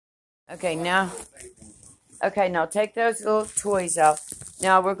Okay, now take those little toys out.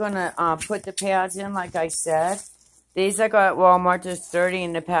 Now we're going to put the pads in like I said. These I got at Walmart. There's 30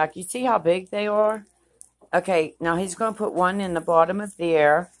 in the pack. You see how big they are? Okay, now he's going to put one in the bottom of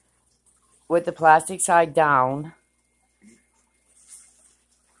there with the plastic side down.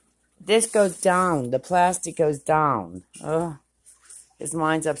 This goes down. The plastic goes down. Oh, his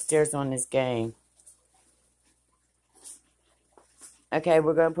mind's upstairs on his game. Okay,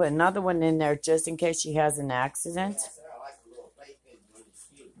 we're going to put another one in there just in case she has an accident.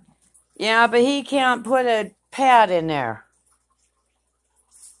 Yeah, but he can't put a pad in there.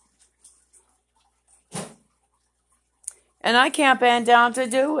 And I can't bend down to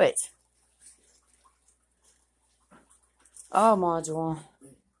do it. Oh, Module.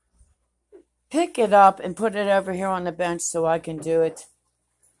 Pick it up and put it over here on the bench so I can do it.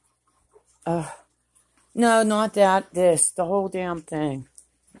 No, not that. This. The whole damn thing.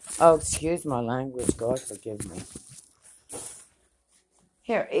 Oh, excuse my language. God forgive me.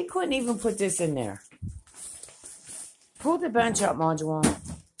 Here, he couldn't even put this in there. Pull the bench up, Module. Oh,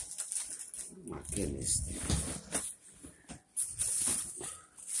 my goodness.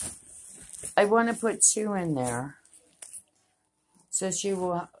 I want to put 2 in there. So she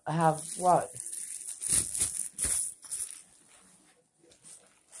will have what?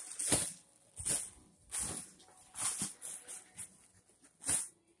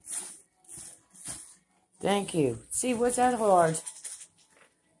 Thank you. See, was that hard?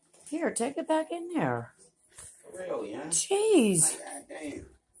 Here, take it back in there. Really, huh? Jeez. Damn.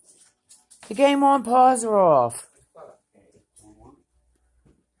 The game on pause or off?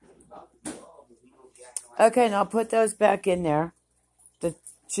 Okay, now put those back in there. The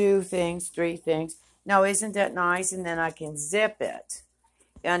 2 things, 3 things. Now, isn't that nice? And then I can zip it.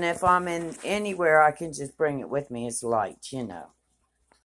 And if I'm in anywhere, I can just bring it with me. It's light, you know.